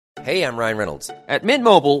Hey, I'm Ryan Reynolds. At Mint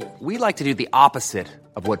Mobile, we like to do the opposite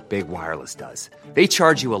of what Big Wireless does. They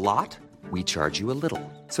charge you a lot, we charge you a little.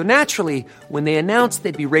 So naturally, when they announced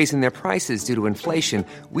they'd be raising their prices due to inflation,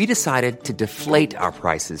 we decided to deflate our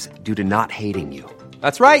prices due to not hating you.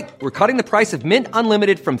 That's right. We're cutting the price of Mint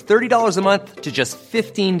Unlimited from $30 a month to just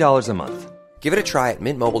 $15 a month. Give it a try at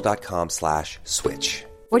mintmobile.com/switch.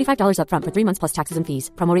 $45 up front for 3 months plus taxes and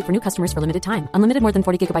fees. Promo rate for new customers for limited time. Unlimited more than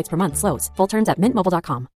 40 gigabytes per month. Slows full terms at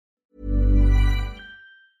mintmobile.com.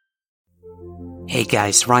 Hey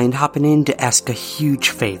guys, Ryan hopping in to ask a huge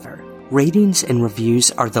favor. Ratings and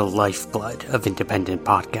reviews are the lifeblood of independent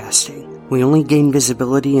podcasting. We only gain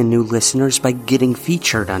visibility and new listeners by getting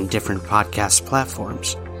featured on different podcast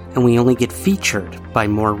platforms. And we only get featured by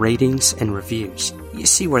more ratings and reviews. You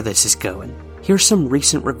see where this is going. Here's some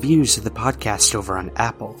recent reviews of the podcast over on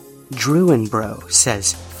Apple. Drew and Bro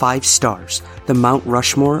says, 5 stars, the Mount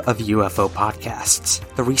Rushmore of UFO podcasts.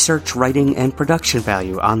 The research, writing, and production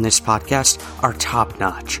value on this podcast are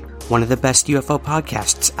top-notch. One of the best UFO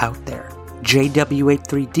podcasts out there.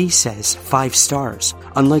 JW83D says, 5 stars.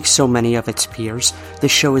 Unlike so many of its peers, the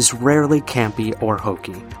show is rarely campy or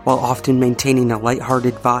hokey, while often maintaining a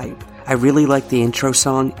lighthearted vibe. I really like the intro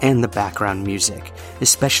song and the background music,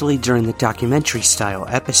 especially during the documentary-style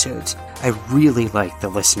episodes. I really like the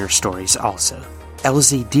listener stories also.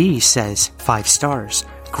 LZD says, 5 stars.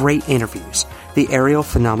 Great interviews. The aerial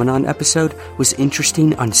phenomenon episode was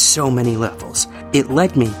interesting on so many levels. It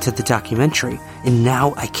led me to the documentary, and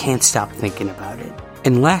now I can't stop thinking about it.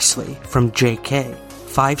 And lastly, from JK,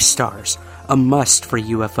 5 stars. A must for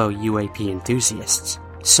UFO UAP enthusiasts.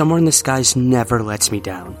 Somewhere in the Skies never lets me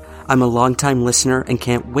down. I'm a longtime listener and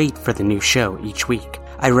can't wait for the new show each week.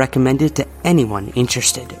 I recommend it to anyone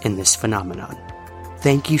interested in this phenomenon.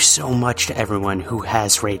 Thank you so much to everyone who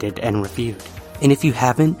has rated and reviewed. And if you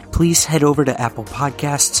haven't, please head over to Apple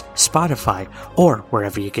Podcasts, Spotify, or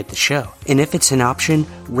wherever you get the show. And if it's an option,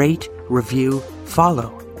 rate, review,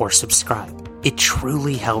 follow, or subscribe. It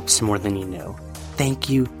truly helps more than you know. Thank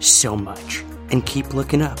you so much. And keep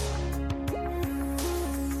looking up.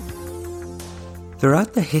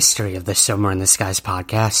 Throughout the history of the Somewhere in the Skies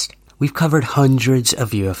podcast, we've covered hundreds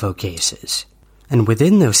of UFO cases. And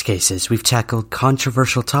within those cases, we've tackled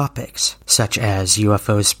controversial topics, such as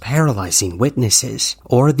UFOs paralyzing witnesses,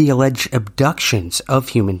 or the alleged abductions of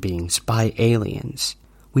human beings by aliens.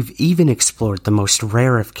 We've even explored the most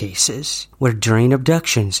rare of cases, where during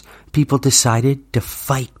abductions, people decided to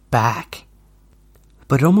fight back.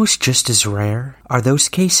 But almost just as rare are those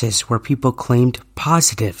cases where people claimed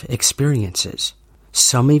positive experiences.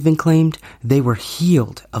 Some even claimed they were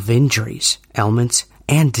healed of injuries, ailments,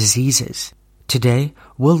 and diseases. Today,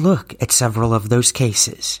 we'll look at several of those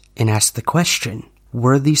cases and ask the question,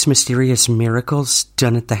 were these mysterious miracles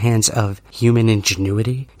done at the hands of human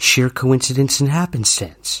ingenuity, sheer coincidence and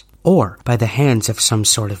happenstance, or by the hands of some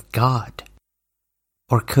sort of god?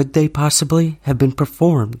 Or could they possibly have been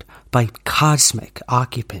performed by cosmic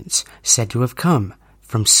occupants said to have come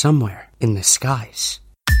from somewhere in the skies?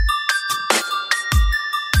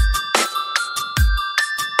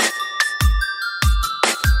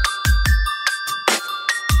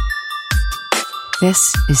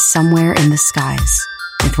 This is Somewhere in the Skies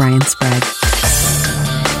with Ryan Sprague.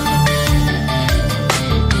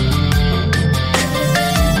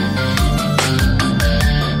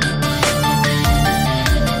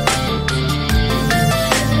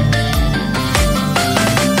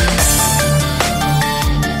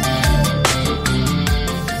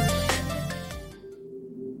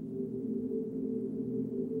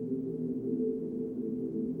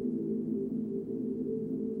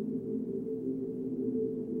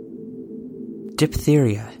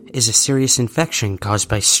 Diphtheria is a serious infection caused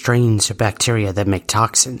by strains of bacteria that make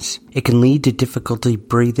toxins. It can lead to difficulty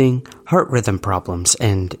breathing, heart rhythm problems,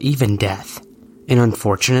 and even death. And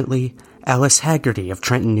unfortunately, Alice Haggerty of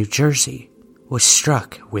Trenton, New Jersey, was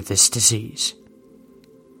struck with this disease.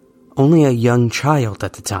 Only a young child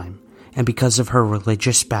at the time, and because of her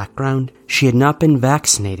religious background, she had not been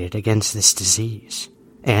vaccinated against this disease.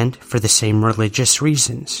 And for the same religious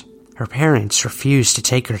reasons, her parents refused to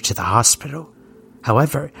take her to the hospital.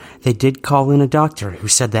 However, they did call in a doctor who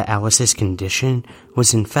said that Alice's condition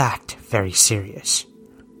was in fact very serious.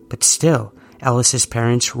 But still, Alice's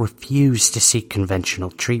parents refused to seek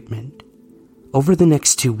conventional treatment. Over the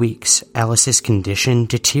next 2 weeks, Alice's condition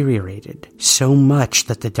deteriorated so much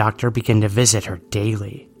that the doctor began to visit her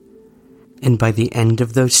daily. And by the end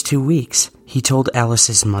of those 2 weeks, he told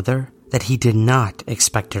Alice's mother that he did not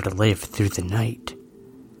expect her to live through the night.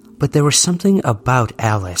 But there was something about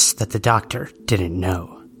Alice that the doctor didn't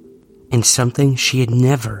know, and something she had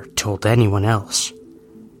never told anyone else.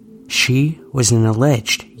 she was an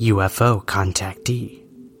alleged UFO contactee.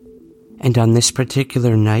 And on this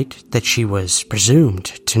particular night that she was presumed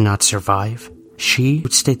to not survive, she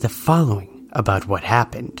would state the following about what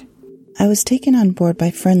happened. I was taken on board by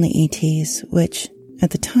friendly ETs, which, at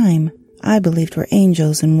the time, I believed were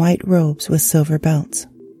angels in white robes with silver belts.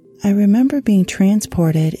 I remember being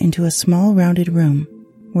transported into a small rounded room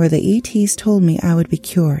where the ETs told me I would be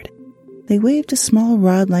cured. They waved a small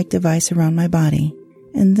rod-like device around my body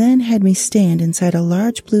and then had me stand inside a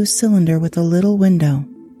large blue cylinder with a little window.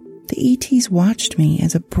 The ETs watched me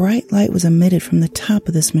as a bright light was emitted from the top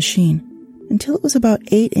of this machine until it was about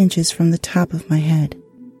 8 inches from the top of my head.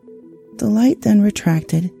 The light then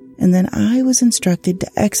retracted, and then I was instructed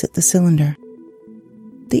to exit the cylinder.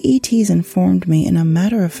 The ETs informed me in a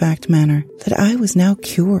matter-of-fact manner that I was now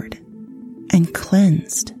cured and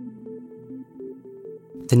cleansed.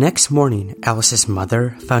 The next morning, Alice's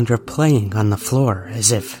mother found her playing on the floor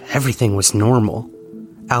as if everything was normal.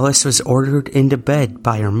 Alice was ordered into bed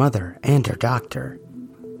by her mother and her doctor,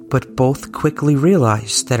 but both quickly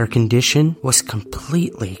realized that her condition was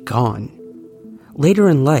completely gone. Later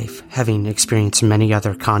in life, having experienced many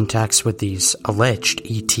other contacts with these alleged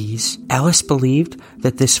ETs, Alice believed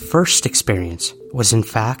that this first experience was in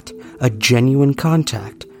fact a genuine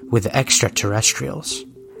contact with extraterrestrials,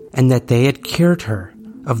 and that they had cured her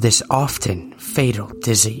of this often fatal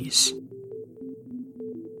disease.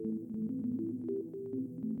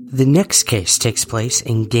 The next case takes place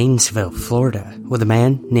in Gainesville, Florida, with a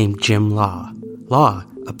man named Jim Law. Law,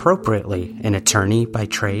 appropriately an attorney by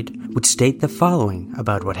trade, would state the following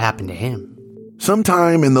about what happened to him.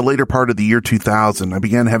 Sometime in the later part of the year 2000, I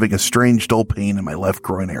began having a strange dull pain in my left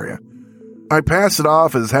groin area. I passed it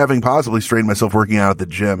off as having possibly strained myself working out at the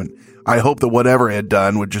gym, and I hoped that whatever I had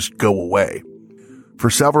done would just go away. For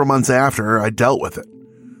several months after, I dealt with it.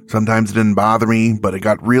 Sometimes it didn't bother me, but it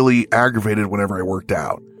got really aggravated whenever I worked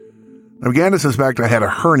out. I began to suspect I had a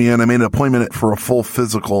hernia, and I made an appointment for a full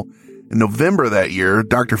physical. In November of that year,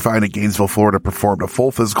 Dr. Fine at Gainesville, Florida performed a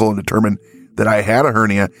full physical and determined that I had a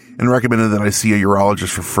hernia and recommended that I see a urologist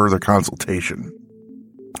for further consultation.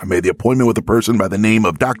 I made the appointment with a person by the name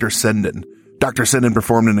of Dr. Senden. Dr. Senden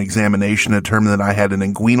performed an examination and determined that I had an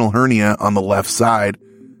inguinal hernia on the left side.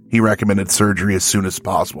 He recommended surgery as soon as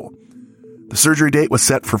possible. The surgery date was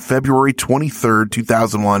set for February 23rd,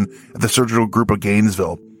 2001 at the Surgical Group of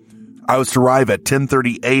Gainesville. I was to arrive at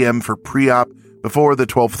 10:30 a.m. for pre-op before the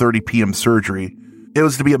 12:30 p.m. surgery. It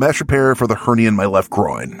was to be a mesh repair for the hernia in my left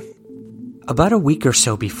groin. About a week or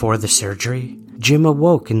so before the surgery, Jim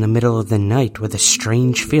awoke in the middle of the night with a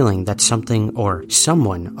strange feeling that something or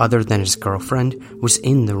someone other than his girlfriend was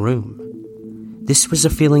in the room. This was a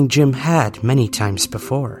feeling Jim had many times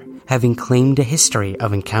before, having claimed a history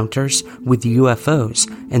of encounters with UFOs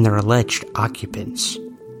and their alleged occupants.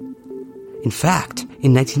 In fact,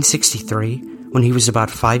 in 1963, when he was about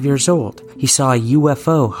 5 years old, he saw a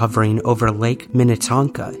UFO hovering over Lake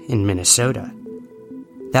Minnetonka in Minnesota.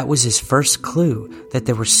 That was his first clue that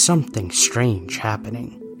there was something strange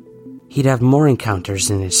happening. He'd have more encounters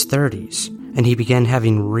in his 30s, and he began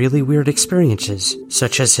having really weird experiences,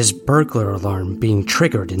 such as his burglar alarm being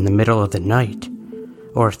triggered in the middle of the night,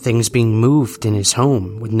 or things being moved in his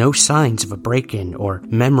home with no signs of a break-in or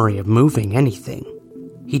memory of moving anything.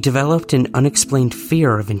 He developed an unexplained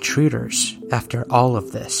fear of intruders after all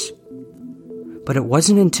of this. But it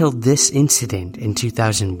wasn't until this incident in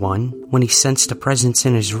 2001, when he sensed a presence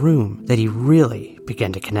in his room, that he really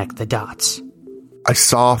began to connect the dots. I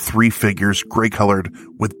saw 3 figures, gray-colored,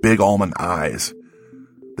 with big almond eyes.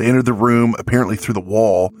 They entered the room, apparently through the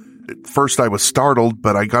wall. At first I was startled,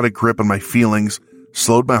 but I got a grip on my feelings,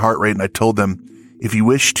 slowed my heart rate, and I told them, if you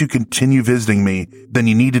wish to continue visiting me, then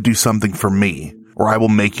you need to do something for me, or I will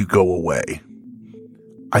make you go away.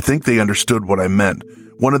 I think they understood what I meant.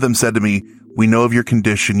 One of them said to me, we know of your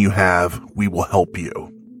condition you have, we will help you.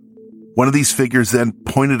 One of these figures then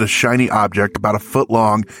pointed a shiny object about 1 foot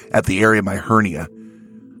long at the area of my hernia.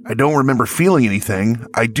 I don't remember feeling anything.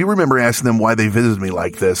 I do remember asking them why they visited me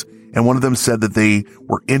like this, and one of them said that they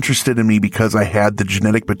were interested in me because I had the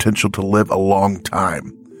genetic potential to live a long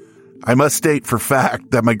time. I must state for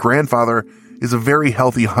fact that my grandfather is a very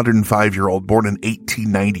healthy 105-year-old born in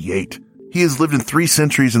 1898. He has lived in 3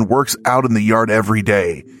 centuries and works out in the yard every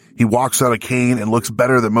day. He walks on a cane and looks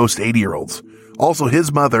better than most 80-year-olds. Also,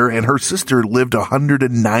 his mother and her sister lived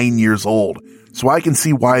 109 years old, so I can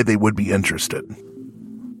see why they would be interested.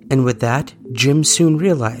 And with that, Jim soon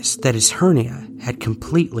realized that his hernia had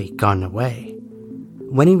completely gone away.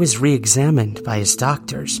 When he was re-examined by his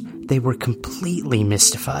doctors, they were completely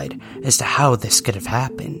mystified as to how this could have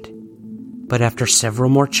happened. But after several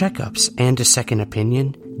more checkups and a second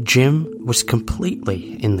opinion, Jim was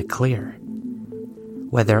completely in the clear.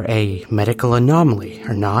 Whether a medical anomaly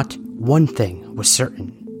or not, one thing was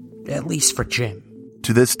certain, at least for Jim.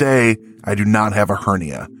 To this day, I do not have a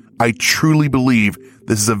hernia. I truly believe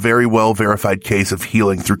this is a very well verified case of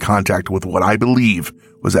healing through contact with what I believe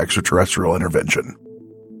was extraterrestrial intervention.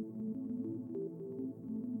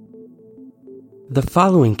 The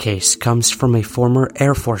following case comes from a former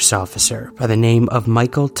Air Force officer by the name of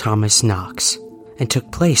Michael Thomas Knox and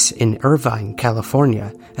took place in Irvine,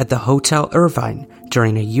 California at the Hotel Irvine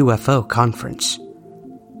during a UFO conference.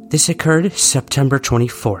 This occurred September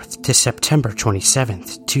 24th to September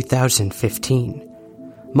 27th, 2015.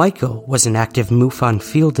 Michael was an active MUFON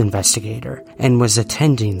field investigator and was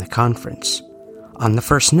attending the conference. On the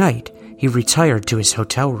first night, he retired to his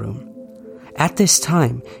hotel room. At this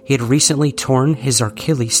time, he had recently torn his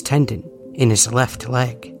Achilles tendon in his left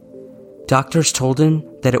leg. Doctors told him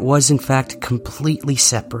that it was in fact completely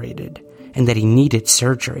separated and that he needed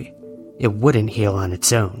surgery. It wouldn't heal on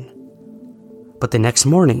its own. But the next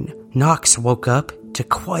morning, Knox woke up to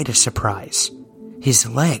quite a surprise. His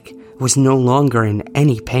leg was no longer in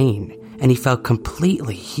any pain, and he felt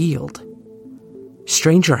completely healed.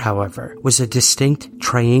 Stranger, however, was a distinct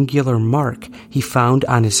triangular mark he found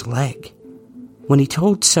on his leg. When he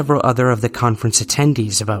told several other of the conference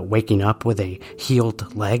attendees about waking up with a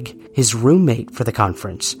healed leg, his roommate for the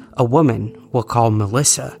conference, a woman we'll call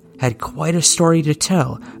Melissa, had quite a story to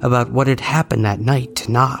tell about what had happened that night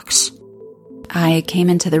to Knox. I came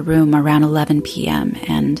into the room around 11 p.m.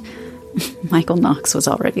 and Michael Knox was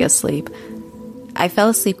already asleep. I fell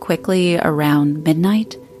asleep quickly around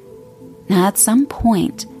midnight. Now, at some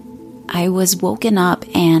point, I was woken up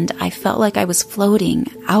and I felt like I was floating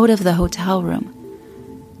out of the hotel room.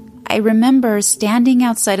 I remember standing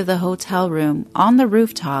outside of the hotel room on the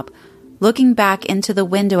rooftop, looking back into the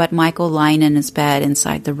window at Michael lying in his bed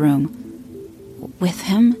inside the room. With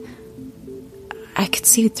him, I could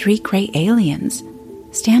see 3 gray aliens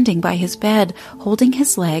standing by his bed, holding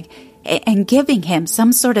his leg and giving him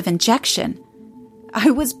some sort of injection.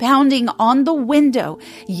 I was pounding on the window,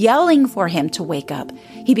 yelling for him to wake up.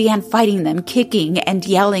 He began fighting them, kicking and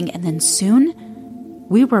yelling, and then soon,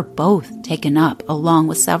 we were both taken up along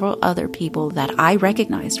with several other people that I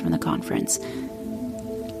recognized from the conference.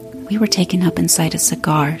 We were taken up inside a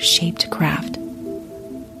cigar-shaped craft.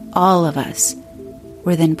 All of us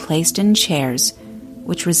were then placed in chairs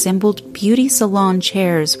which resembled beauty salon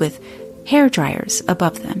chairs with hair dryers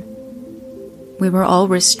above them. We were all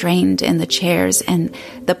restrained in the chairs, and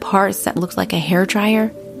the parts that looked like a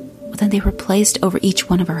hairdryer, well, then they were placed over each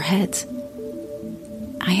one of our heads.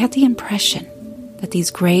 I had the impression that these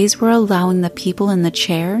grays were allowing the people in the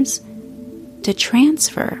chairs to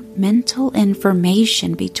transfer mental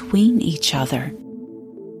information between each other.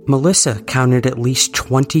 Melissa counted at least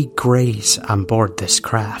 20 grays on board this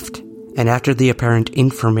craft, and after the apparent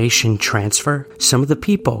information transfer, some of the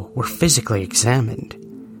people were physically examined.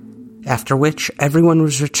 After which, everyone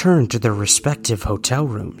was returned to their respective hotel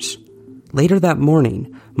rooms. Later that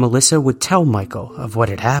morning, Melissa would tell Michael of what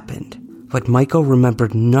had happened, but Michael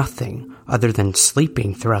remembered nothing other than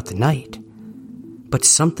sleeping throughout the night. But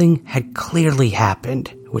something had clearly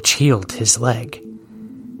happened which healed his leg.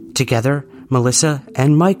 Together, Melissa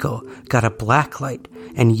and Michael got a blacklight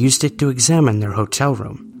and used it to examine their hotel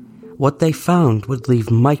room. What they found would leave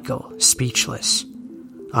Michael speechless.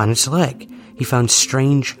 On his leg, he found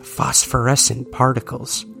strange phosphorescent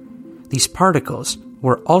particles. These particles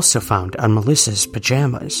were also found on Melissa's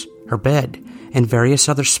pajamas, her bed, and various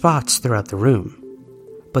other spots throughout the room.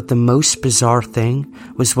 But the most bizarre thing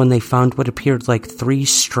was when they found what appeared like 3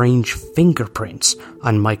 strange fingerprints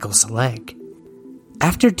on Michael's leg.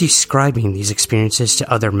 After describing these experiences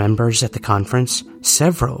to other members at the conference,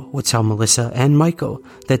 several would tell Melissa and Michael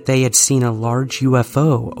that they had seen a large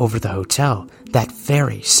UFO over the hotel that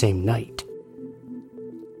very same night.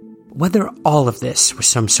 Whether all of this was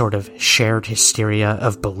some sort of shared hysteria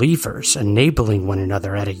of believers enabling one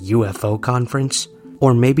another at a UFO conference,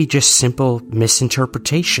 or maybe just simple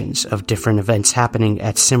misinterpretations of different events happening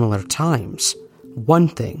at similar times, one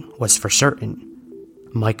thing was for certain.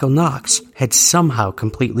 Michael Knox had somehow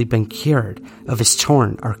completely been cured of his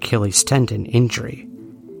torn Achilles tendon injury.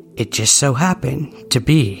 It just so happened to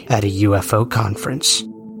be at a UFO conference.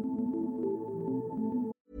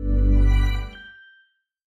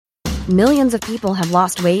 Millions of people have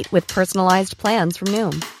lost weight with personalized plans from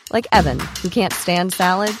Noom. Like Evan, who can't stand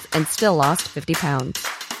salads and still lost 50 pounds.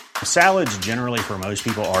 Salads generally for most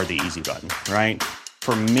people are the easy button, right?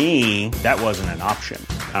 For me, that wasn't an option.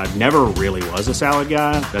 I never really was a salad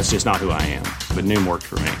guy. That's just not who I am. But Noom worked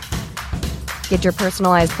for me. Get your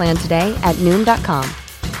personalized plan today at Noom.com.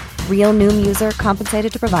 Real Noom user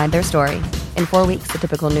compensated to provide their story. In 4 weeks, the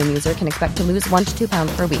typical Noom user can expect to lose 1 to 2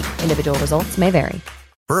 pounds per week. Individual results may vary.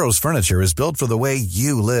 Burrow's furniture is built for the way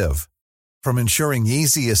you live. From ensuring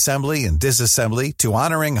easy assembly and disassembly to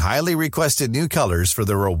honoring highly requested new colors for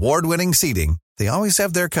their award-winning seating, they always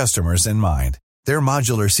have their customers in mind. Their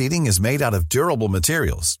modular seating is made out of durable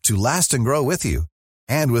materials to last and grow with you.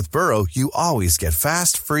 And with Burrow, you always get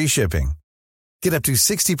fast, free shipping. Get up to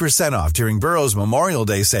 60% off during Burrow's Memorial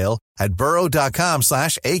Day sale at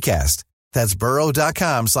burrow.com/ACAST. That's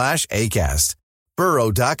burrow.com/ACAST.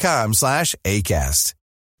 burrow.com/ACAST.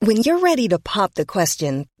 When you're ready to pop the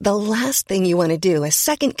question, the last thing you want to do is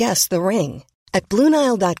second-guess the ring. At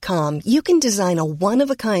BlueNile.com, you can design a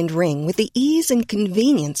one-of-a-kind ring with the ease and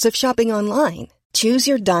convenience of shopping online. Choose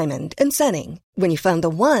your diamond and setting. When you find the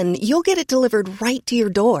one, you'll get it delivered right to your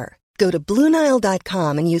door. Go to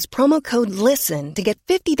BlueNile.com and use promo code LISTEN to get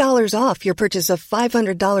 $50 off your purchase of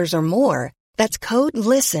 $500 or more. That's code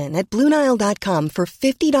LISTEN at BlueNile.com for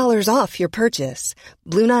 $50 off your purchase.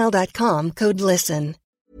 BlueNile.com, code LISTEN.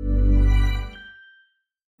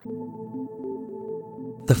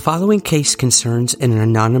 The following case concerns an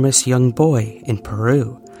anonymous young boy in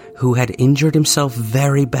Peru who had injured himself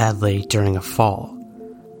very badly during a fall.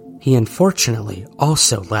 He unfortunately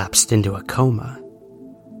also lapsed into a coma.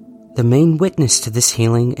 The main witness to this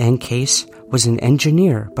healing and case was an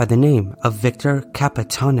engineer by the name of Victor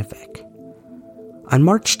Kapitanovic. On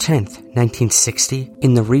March 10, 1960,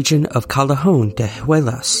 in the region of Callejon de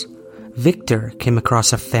Huelas, Victor came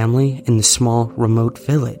across a family in the small remote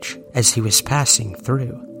village as he was passing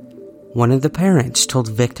through. One of the parents told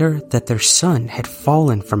Victor that their son had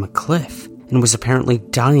fallen from a cliff and was apparently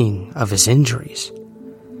dying of his injuries.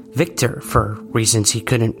 Victor, for reasons he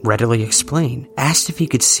couldn't readily explain, asked if he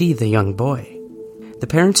could see the young boy. The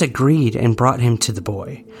parents agreed and brought him to the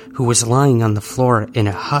boy, who was lying on the floor in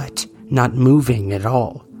a hut, not moving at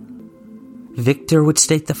all. Victor would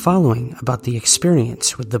state the following about the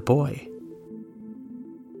experience with the boy.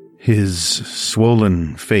 His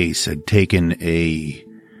swollen face had taken a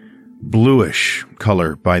bluish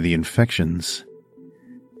color by the infections.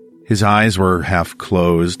 His eyes were half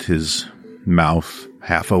closed, his mouth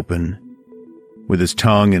half open, with his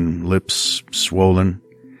tongue and lips swollen.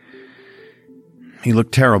 He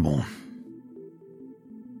looked terrible.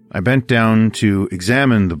 I bent down to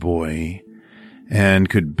examine the boy and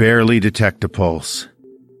could barely detect a pulse.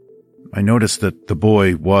 I noticed that the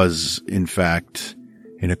boy was, in fact,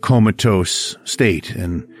 in a comatose state,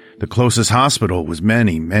 and the closest hospital was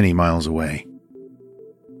many, many miles away.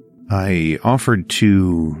 I offered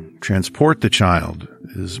to transport the child.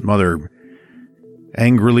 His mother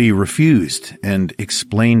angrily refused and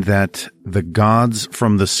explained that the gods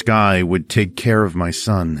from the sky would take care of my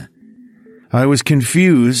son. I was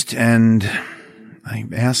confused, and I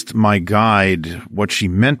asked my guide what she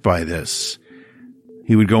meant by this.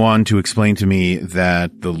 He would go on to explain to me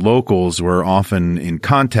that the locals were often in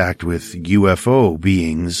contact with UFO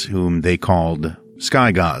beings whom they called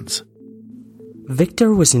sky gods.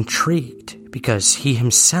 Victor was intrigued because he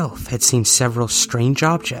himself had seen several strange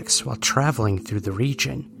objects while traveling through the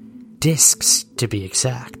region. Discs, to be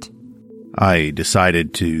exact. I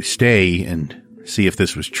decided to stay and see if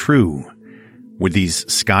this was true. Would these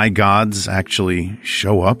sky gods actually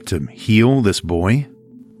show up to heal this boy?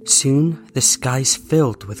 Soon, the skies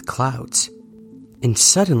filled with clouds. And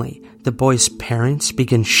suddenly, the boy's parents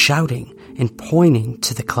began shouting and pointing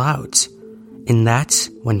to the clouds. And that's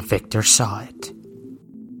when Victor saw it.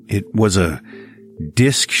 It was a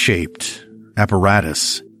disc-shaped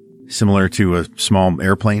apparatus, similar to a small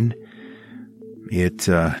airplane. It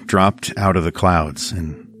dropped out of the clouds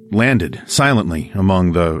and landed silently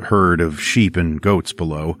among the herd of sheep and goats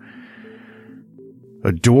below.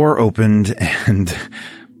 A door opened and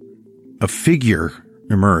a figure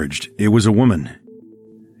emerged. It was a woman.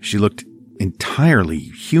 She looked entirely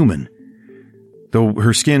human, though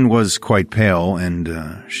her skin was quite pale and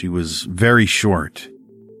she was very short.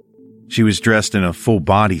 She was dressed in a full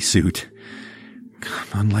body suit,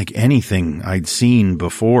 unlike anything I'd seen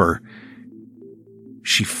before.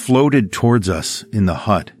 She floated towards us in the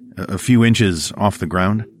hut, a few inches off the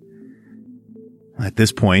ground. At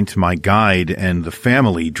this point, my guide and the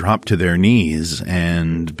family dropped to their knees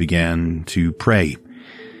and began to pray.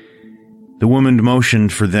 The woman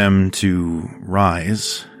motioned for them to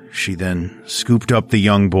rise. She then scooped up the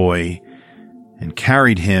young boy and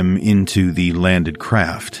carried him into the landed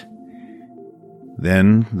craft.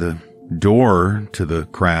 Then the door to the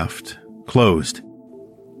craft closed.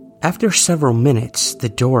 After several minutes, the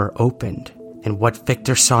door opened, and what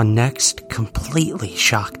Victor saw next completely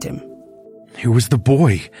shocked him. It was the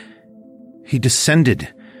boy. He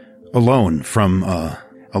descended alone from a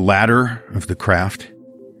ladder of the craft.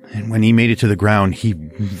 And when he made it to the ground, he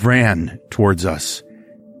ran towards us,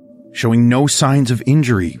 showing no signs of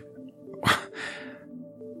injury.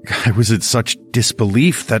 I was in such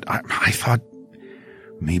disbelief that I thought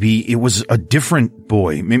maybe it was a different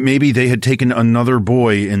boy. Maybe they had taken another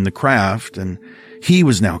boy in the craft and he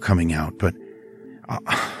was now coming out. But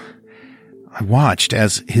I watched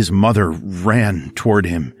as his mother ran toward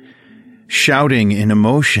him, shouting in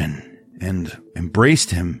emotion, and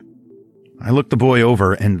embraced him. I looked the boy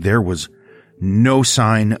over, and there was no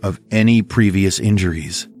sign of any previous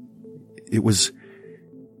injuries. It was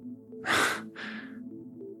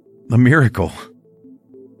a miracle.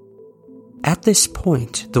 At this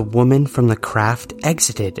point, the woman from the craft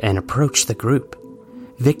exited and approached the group.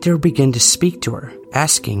 Victor began to speak to her,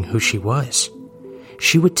 asking who she was.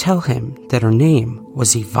 She would tell him that her name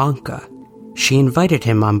was Ivanka. She invited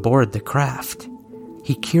him on board the craft.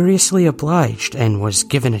 He curiously obliged and was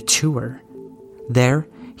given a tour. There,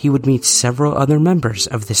 he would meet several other members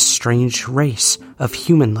of this strange race of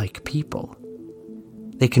human-like people.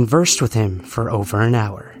 They conversed with him for over an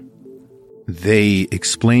hour. They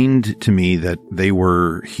explained to me that they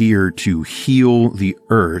were here to heal the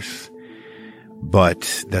earth,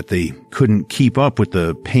 but that they couldn't keep up with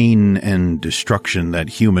the pain and destruction that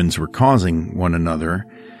humans were causing one another,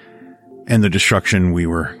 and the destruction we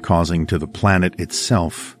were causing to the planet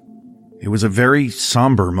itself. It was a very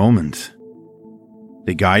somber moment.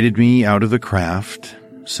 They guided me out of the craft,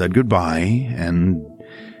 said goodbye, and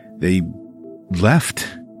they left.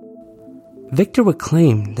 Victor would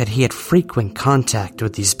claim that he had frequent contact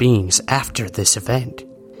with these beings after this event.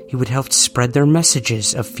 He would help spread their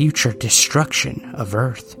messages of future destruction of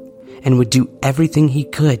Earth, and would do everything he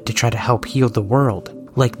could to try to help heal the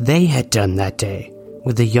world, like they had done that day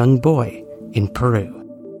with a young boy in Peru.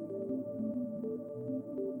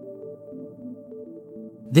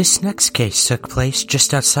 This next case took place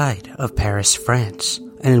just outside of Paris, France,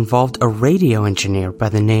 and involved a radio engineer by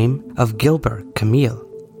the name of Gilbert Camille.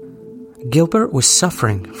 Gilbert was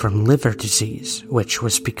suffering from liver disease, which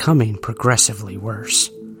was becoming progressively worse.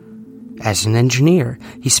 As an engineer,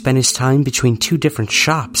 he spent his time between two different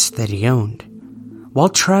shops that he owned. While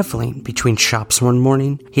traveling between shops one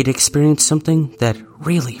morning, he had experienced something that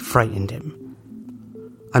really frightened him.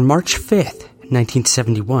 On March 5th,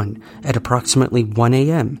 1971, at approximately 1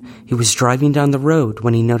 a.m., he was driving down the road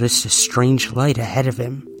when he noticed a strange light ahead of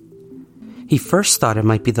him. He first thought it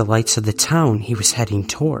might be the lights of the town he was heading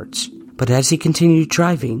towards, but as he continued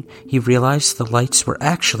driving, he realized the lights were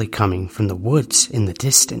actually coming from the woods in the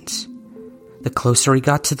distance. The closer he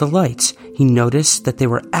got to the lights, he noticed that they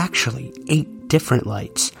were actually 8 different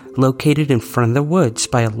lights located in front of the woods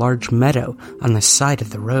by a large meadow on the side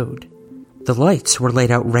of the road. The lights were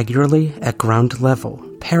laid out regularly at ground level,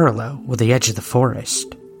 parallel with the edge of the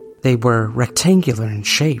forest. They were rectangular in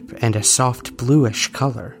shape and a soft bluish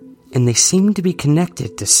color, and they seemed to be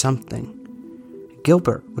connected to something.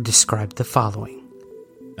 Gilbert would describe the following.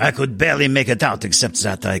 I could barely make it out except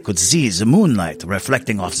that I could see the moonlight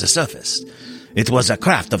reflecting off the surface. It was a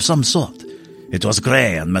craft of some sort. It was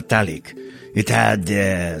gray and metallic. It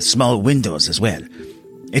had small windows as well.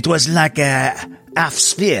 It was like a half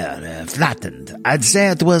sphere, flattened. I'd say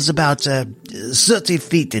it was about 30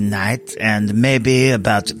 feet in height and maybe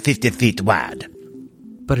about 50 feet wide.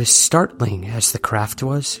 But as startling as the craft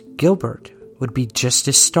was, Gilbert would be just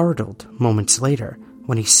as startled moments later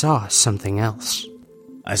when he saw something else.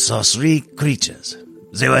 I saw 3 creatures.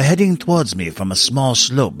 They were heading towards me from a small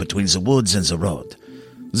slope between the woods and the road.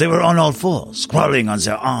 They were on all fours, crawling on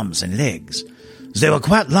their arms and legs. They were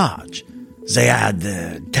quite large. They had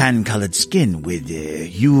tan-colored skin with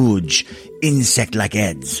huge insect-like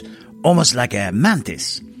heads, almost like a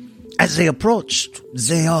mantis. As they approached,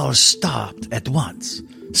 they all stopped at once,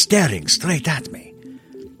 staring straight at me.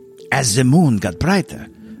 As the moon got brighter,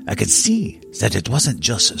 I could see that it wasn't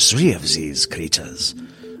just 3 of these creatures.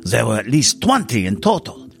 There were at least 20 in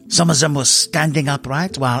total. Some of them were standing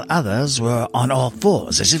upright, while others were on all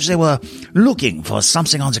fours, as if they were looking for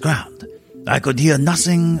something on the ground. I could hear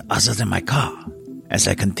nothing other than my car. As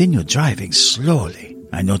I continued driving slowly,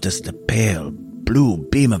 I noticed a pale blue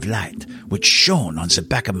beam of light which shone on the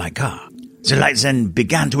back of my car. The light then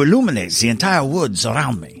began to illuminate the entire woods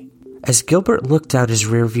around me. As Gilbert looked out his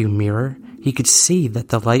rearview mirror, he could see that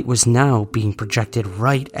the light was now being projected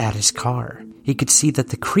right at his car. He could see that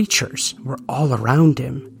the creatures were all around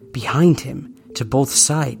him, behind him, to both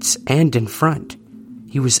sides and in front.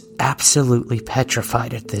 He was absolutely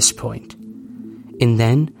petrified at this point. And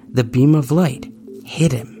then the beam of light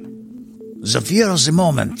hit him. The fear of the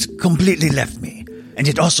moment completely left me. and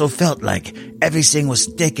it also felt like everything was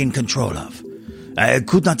taken control of. I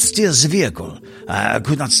could not steer the vehicle. I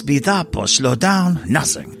could not speed up or slow down,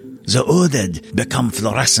 nothing. The hood had become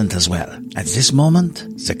fluorescent as well. At this moment,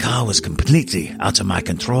 the car was completely out of my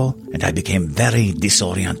control, and I became very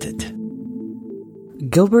disoriented.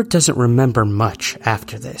 Gilbert doesn't remember much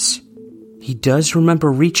after this. He does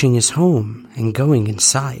remember reaching his home and going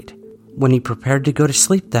inside. When he prepared to go to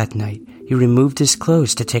sleep that night, he removed his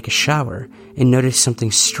clothes to take a shower and noticed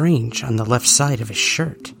something strange on the left side of his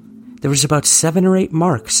shirt. There was about 7 or 8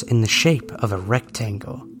 marks in the shape of a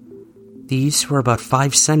rectangle. These were about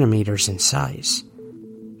 5 centimeters in size.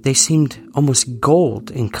 They seemed almost gold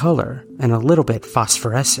in color and a little bit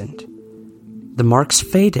phosphorescent. The marks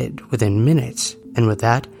faded within minutes, and with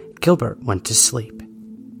that, Gilbert went to sleep.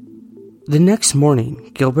 The next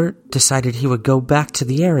morning, Gilbert decided he would go back to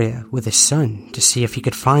the area with his son to see if he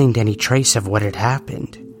could find any trace of what had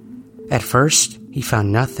happened. At first, he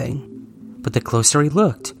found nothing, but the closer he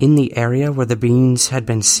looked in the area where the beans had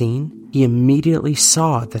been seen, he immediately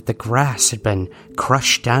saw that the grass had been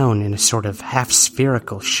crushed down in a sort of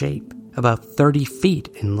half-spherical shape, about 30 feet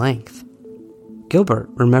in length. Gilbert,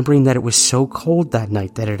 remembering that it was so cold that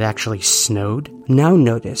night that it actually snowed, now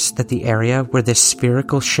noticed that the area where this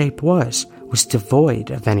spherical shape was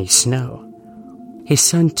devoid of any snow. His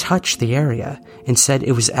son touched the area and said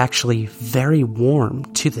it was actually very warm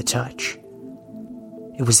to the touch.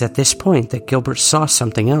 It was at this point that Gilbert saw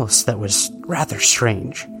something else that was rather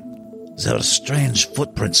strange. There were strange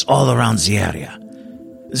footprints all around the area.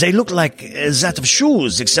 They looked like that of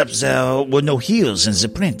shoes, except there were no heels in the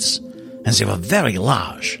prints, and they were very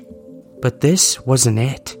large. But this wasn't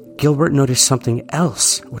it. Gilbert noticed something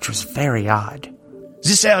else, which was very odd.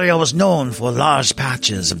 This area was known for large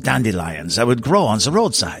patches of dandelions that would grow on the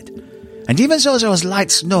roadside. And even though there was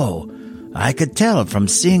light snow, I could tell from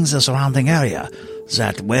seeing the surrounding area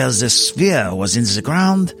that where the sphere was in the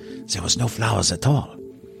ground, there was no flowers at all,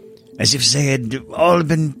 as if they had all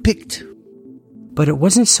been picked. But it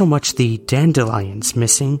wasn't so much the dandelions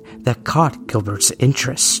missing that caught Gilbert's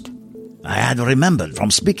interest. I had remembered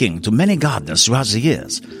from speaking to many gardeners throughout the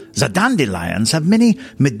years that dandelions have many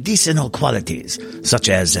medicinal qualities, such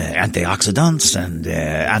as antioxidants and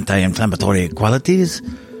anti-inflammatory qualities.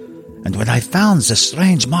 And when I found the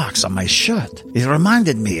strange marks on my shirt, it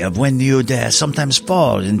reminded me of when you'd sometimes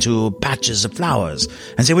fall into patches of flowers,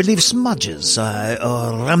 and they would leave smudges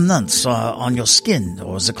or remnants on your skin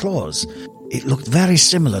or the clothes. It looked very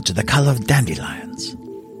similar to the color of dandelions.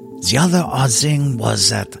 The other odd thing was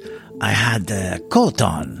that I had a coat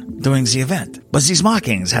on during the event, but these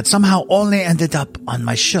markings had somehow only ended up on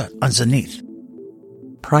my shirt underneath.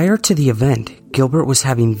 Prior to the event, Gilbert was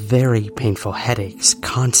having very painful headaches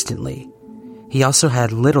constantly. He also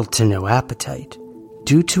had little to no appetite.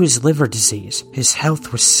 Due to his liver disease, his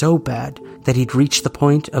health was so bad that he'd reached the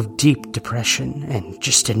point of deep depression and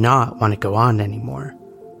just did not want to go on anymore.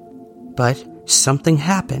 But something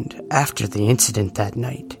happened after the incident that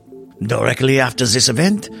night. Directly after this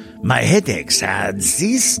event, my headaches had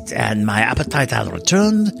ceased and my appetite had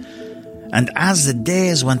returned. And as the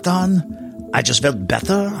days went on, I just felt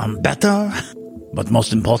better and better. But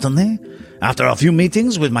most importantly, after a few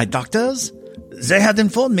meetings with my doctors, they had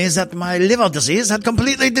informed me that my liver disease had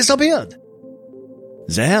completely disappeared.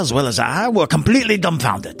 They, as well as I, were completely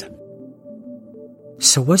dumbfounded.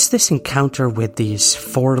 So was this encounter with these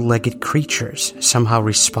 4-legged creatures somehow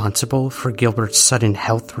responsible for Gilbert's sudden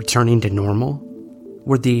health returning to normal?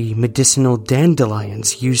 Were the medicinal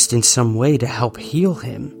dandelions used in some way to help heal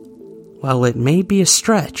him? While it may be a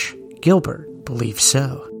stretch, Gilbert believes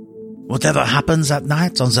so. Whatever happens that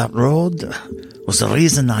night on that road was the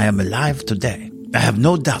reason I am alive today. I have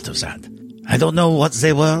no doubt of that. I don't know what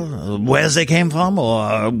they were, where they came from,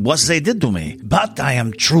 or what they did to me. But I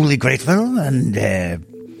am truly grateful, and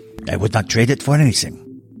I would not trade it for anything.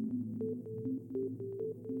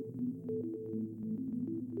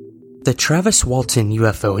 The Travis Walton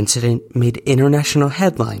UFO incident made international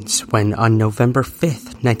headlines when, on November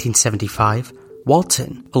 5th, 1975,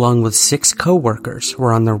 Walton, along with 6 co-workers,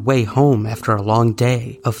 were on their way home after a long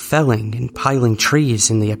day of felling and piling trees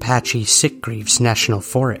in the Apache Sitgreaves National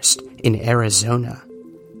Forest in Arizona.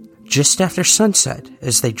 Just after sunset,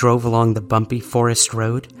 as they drove along the bumpy forest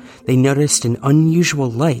road, they noticed an unusual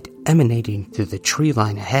light emanating through the tree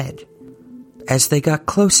line ahead. As they got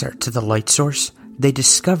closer to the light source, they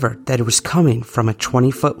discovered that it was coming from a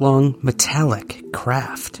 20-foot-long metallic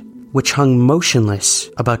craft, which hung motionless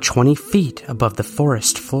about 20 feet above the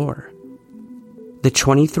forest floor. The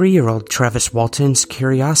 23-year-old Travis Walton's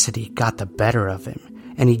curiosity got the better of him,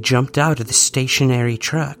 and he jumped out of the stationary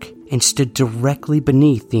truck and stood directly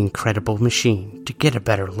beneath the incredible machine to get a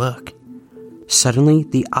better look. Suddenly,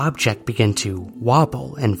 the object began to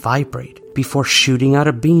wobble and vibrate before shooting out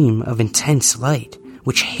a beam of intense light,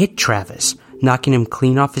 which hit Travis, knocking him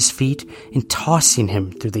clean off his feet and tossing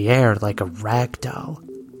him through the air like a rag doll.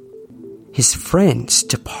 His friends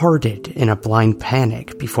departed in a blind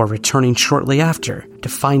panic before returning shortly after to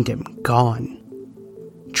find him gone.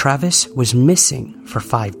 Travis was missing for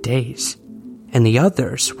 5 days, and the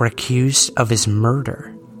others were accused of his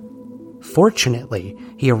murder. Fortunately,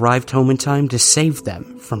 he arrived home in time to save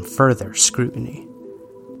them from further scrutiny.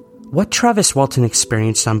 What Travis Walton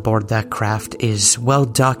experienced on board that craft is well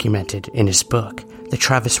documented in his book, The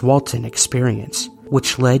Travis Walton Experience,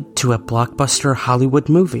 which led to a blockbuster Hollywood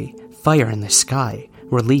movie, Fire in the Sky,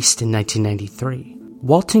 released in 1993.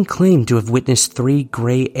 Walton claimed to have witnessed 3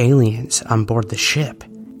 gray aliens on board the ship,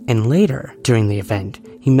 and later, during the event,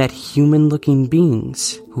 he met human-looking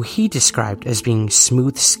beings who he described as being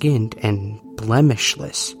smooth-skinned and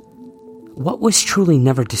blemishless. What was truly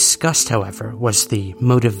never discussed, however, was the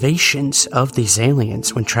motivations of these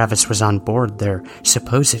aliens when Travis was on board their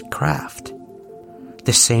supposed craft.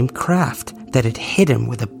 The same craft that had hit him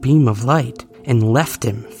with a beam of light and left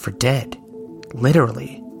him for dead.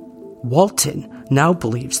 Literally. Walton now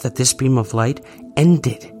believes that this beam of light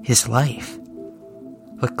ended his life.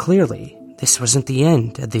 But clearly, this wasn't the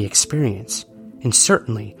end of the experience, and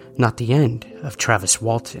certainly not the end of Travis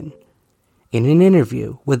Walton. In an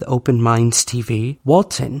interview with Open Minds TV,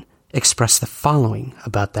 Walton expressed the following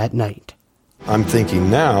about that night. I'm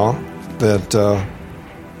thinking now that the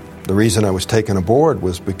reason I was taken aboard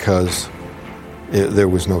was because there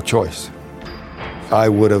was no choice. I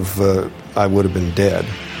would have been dead.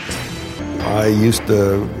 I used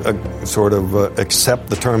to sort of accept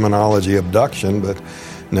the terminology abduction, but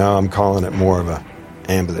now I'm calling it more of an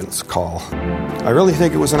ambulance call. I really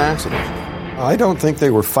think it was an accident. I don't think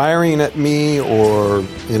they were firing at me or,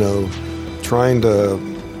 trying to,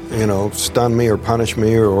 stun me or punish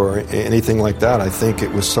me or anything like that. I think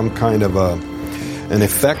it was some kind of an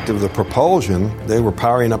effect of the propulsion. They were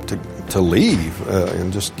powering up to leave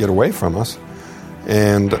and just get away from us.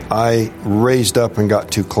 And I raised up and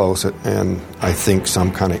got too close, and I think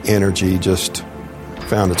some kind of energy just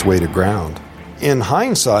found its way to ground. In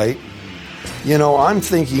hindsight, I'm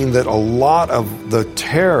thinking that a lot of the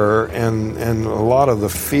terror and a lot of the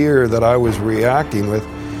fear that I was reacting with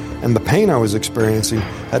and the pain I was experiencing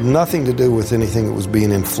had nothing to do with anything that was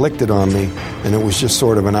being inflicted on me, and it was just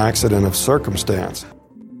sort of an accident of circumstance.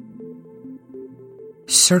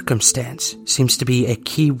 Circumstance seems to be a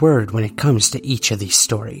key word when it comes to each of these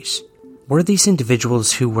stories. Were these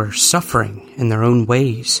individuals who were suffering in their own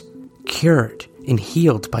ways cured and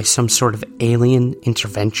healed by some sort of alien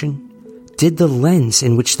intervention? Did the lens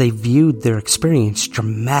in which they viewed their experience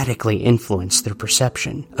dramatically influence their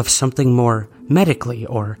perception of something more medically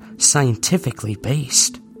or scientifically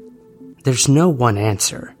based? There's no one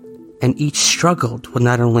answer, and each struggled with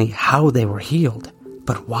not only how they were healed,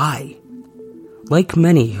 but why. Like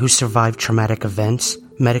many who survive traumatic events,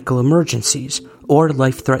 medical emergencies, or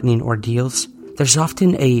life-threatening ordeals, there's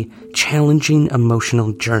often a challenging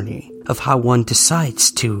emotional journey of how one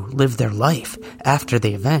decides to live their life after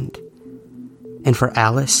the event. And for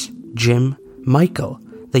Alice, Jim, Michael,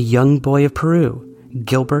 the young boy of Peru,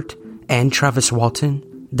 Gilbert, and Travis Walton,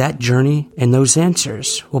 that journey and those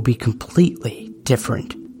answers will be completely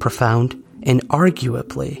different, profound, and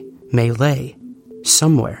arguably may lay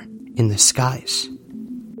somewhere in the skies.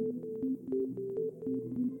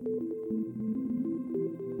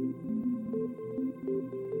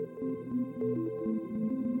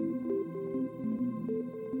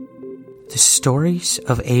 The stories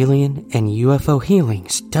of alien and UFO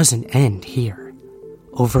healings doesn't end here.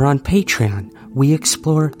 Over on Patreon, we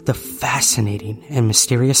explore the fascinating and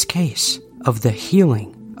mysterious case of the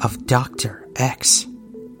healing of Dr. X.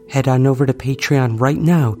 Head on over to Patreon right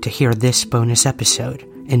now to hear this bonus episode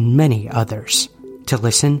and many others. To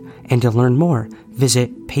listen and to learn more,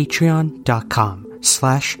 visit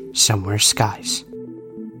patreon.com/somewhereskies.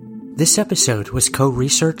 This episode was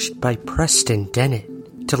co-researched by Preston Dennett.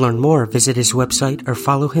 To learn more, visit his website or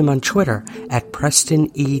follow him on Twitter at Preston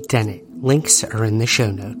E. Dennett. Links are in the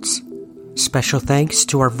show notes. Special thanks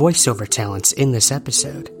to our voiceover talents in this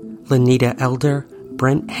episode: Lenita Elder,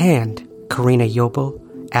 Brent Hand, Karina Yobel,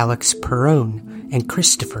 Alex Perrone, and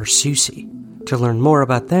Christopher Susi. To learn more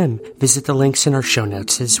about them, visit the links in our show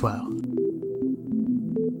notes as well.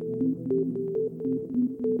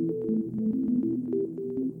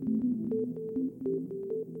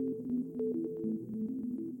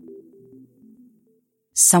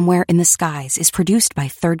 Somewhere in the Skies is produced by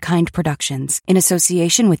Third Kind Productions in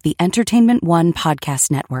association with the Entertainment One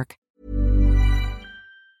Podcast Network.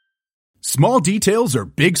 Small details are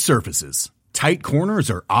big surfaces. Tight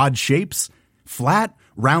corners are odd shapes. Flat,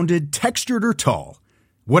 rounded, textured, or tall.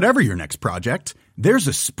 Whatever your next project, there's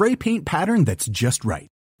a spray paint pattern that's just right.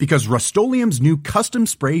 Because Rust-Oleum's new Custom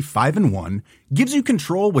Spray 5-in-1 gives you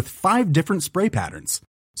control with 5 different spray patterns.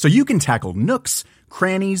 So you can tackle nooks,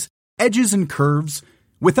 crannies, edges, and curves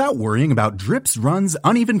without worrying about drips, runs,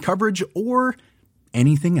 uneven coverage, or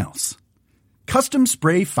anything else. Custom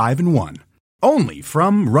Spray 5-in-1. Only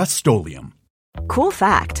from Rust-Oleum. Cool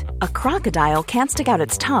fact, a crocodile can't stick out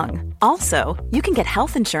its tongue. Also, you can get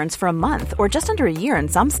health insurance for a month or just under a year in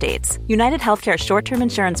some states. United Healthcare short-term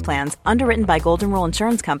insurance plans, underwritten by Golden Rule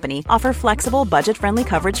Insurance Company, offer flexible, budget-friendly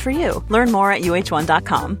coverage for you. Learn more at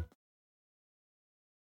uh1.com.